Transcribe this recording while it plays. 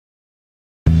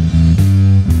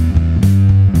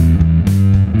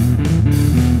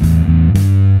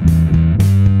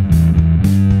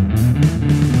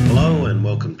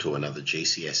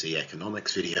GCSE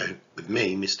Economics video with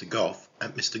me, Mr. Goff,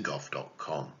 at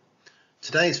mrgoff.com.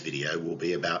 Today's video will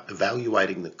be about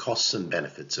evaluating the costs and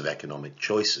benefits of economic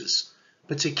choices,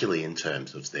 particularly in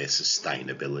terms of their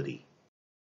sustainability.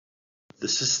 The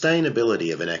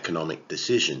sustainability of an economic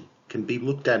decision can be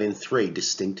looked at in three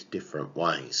distinct different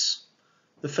ways.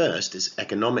 The first is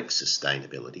economic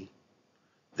sustainability,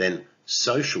 then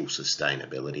social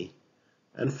sustainability,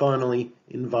 and finally,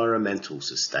 environmental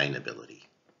sustainability.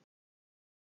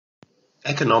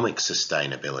 Economic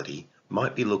sustainability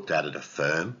might be looked at a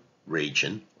firm,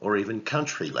 region, or even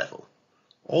country level.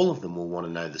 All of them will want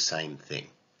to know the same thing.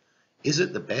 Is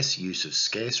it the best use of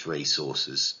scarce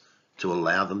resources to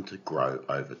allow them to grow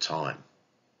over time?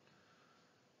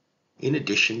 In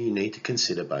addition, you need to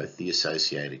consider both the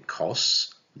associated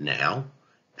costs now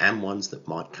and ones that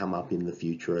might come up in the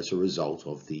future as a result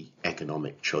of the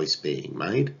economic choice being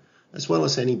made, as well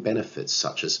as any benefits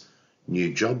such as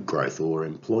new job growth or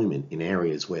employment in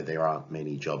areas where there aren't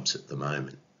many jobs at the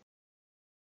moment.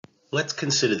 Let's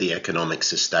consider the economic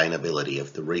sustainability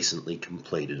of the recently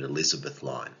completed Elizabeth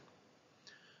line.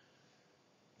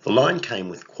 The line came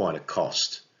with quite a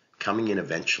cost, coming in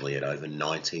eventually at over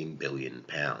 £19 billion.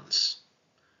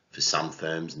 For some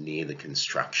firms near the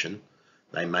construction,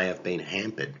 they may have been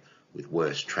hampered with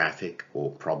worse traffic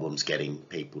or problems getting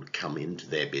people to come into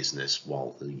their business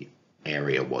while the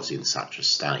area was in such a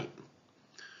state.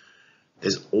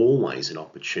 There's always an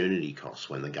opportunity cost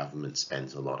when the government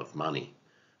spends a lot of money,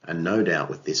 and no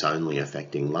doubt with this only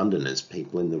affecting Londoners,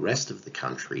 people in the rest of the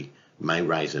country may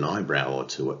raise an eyebrow or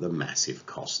two at the massive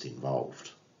cost involved.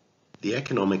 The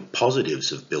economic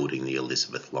positives of building the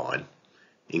Elizabeth line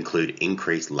include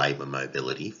increased labour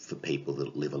mobility for people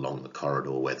that live along the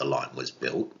corridor where the line was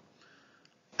built,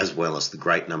 as well as the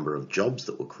great number of jobs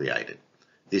that were created.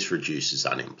 This reduces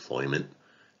unemployment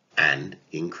and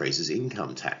increases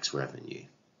income tax revenue.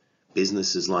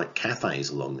 Businesses like cafes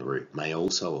along the route may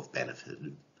also have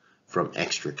benefited from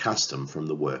extra custom from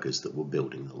the workers that were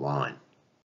building the line.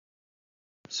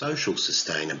 Social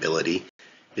sustainability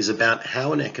is about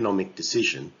how an economic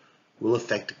decision will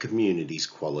affect a community's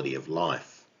quality of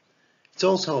life. It's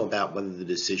also about whether the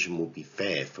decision will be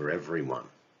fair for everyone.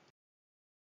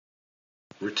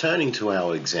 Returning to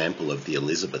our example of the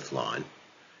Elizabeth line,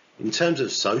 in terms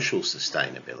of social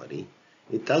sustainability,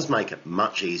 it does make it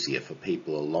much easier for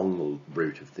people along the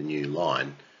route of the new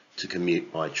line to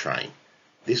commute by train.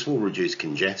 This will reduce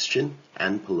congestion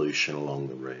and pollution along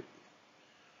the route.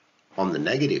 On the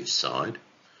negative side,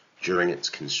 during its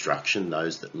construction,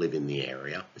 those that live in the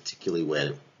area, particularly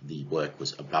where the work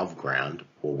was above ground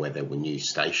or where there were new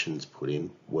stations put in,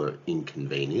 were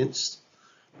inconvenienced.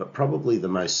 But probably the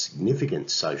most significant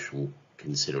social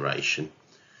consideration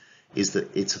is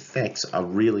that its effects are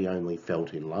really only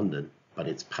felt in London, but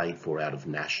it's paid for out of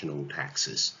national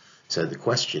taxes. So the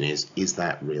question is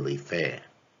that really fair?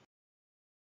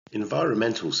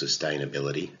 Environmental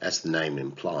sustainability, as the name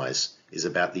implies, is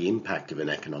about the impact of an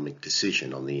economic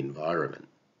decision on the environment.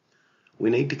 We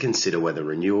need to consider whether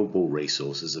renewable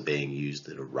resources are being used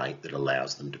at a rate that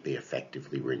allows them to be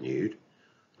effectively renewed,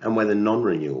 and whether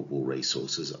non-renewable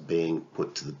resources are being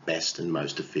put to the best and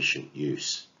most efficient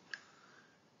use.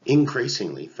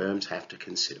 Increasingly, firms have to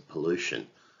consider pollution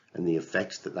and the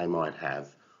effects that they might have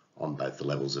on both the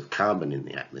levels of carbon in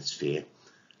the atmosphere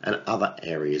and other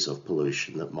areas of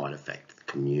pollution that might affect the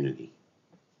community.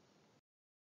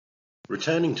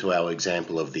 Returning to our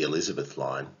example of the Elizabeth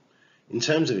line, in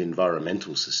terms of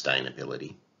environmental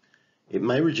sustainability, it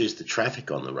may reduce the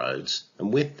traffic on the roads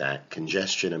and with that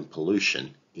congestion and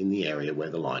pollution in the area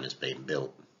where the line has been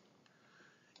built.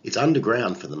 It's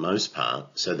underground for the most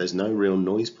part, so there's no real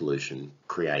noise pollution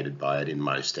created by it in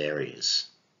most areas.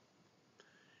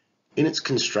 In its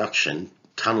construction,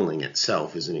 tunnelling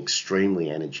itself is an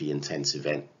extremely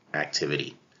energy-intensive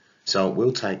activity, so it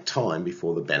will take time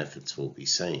before the benefits will be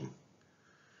seen.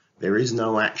 There is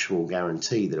no actual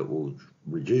guarantee that it will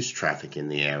reduce traffic in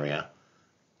the area.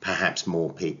 Perhaps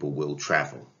more people will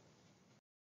travel.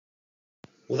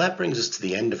 Well, that brings us to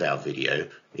the end of our video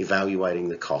evaluating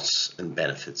the costs and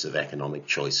benefits of economic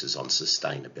choices on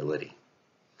sustainability.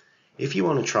 If you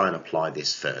want to try and apply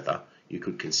this further, you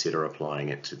could consider applying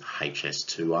it to the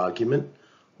HS2 argument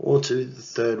or to the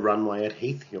third runway at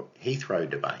Heathrow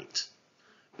debate.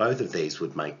 Both of these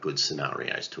would make good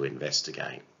scenarios to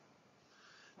investigate.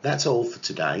 That's all for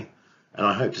today, and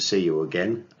I hope to see you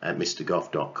again at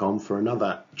mrgoff.com for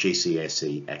another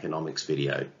GCSE Economics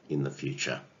video in the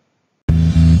future.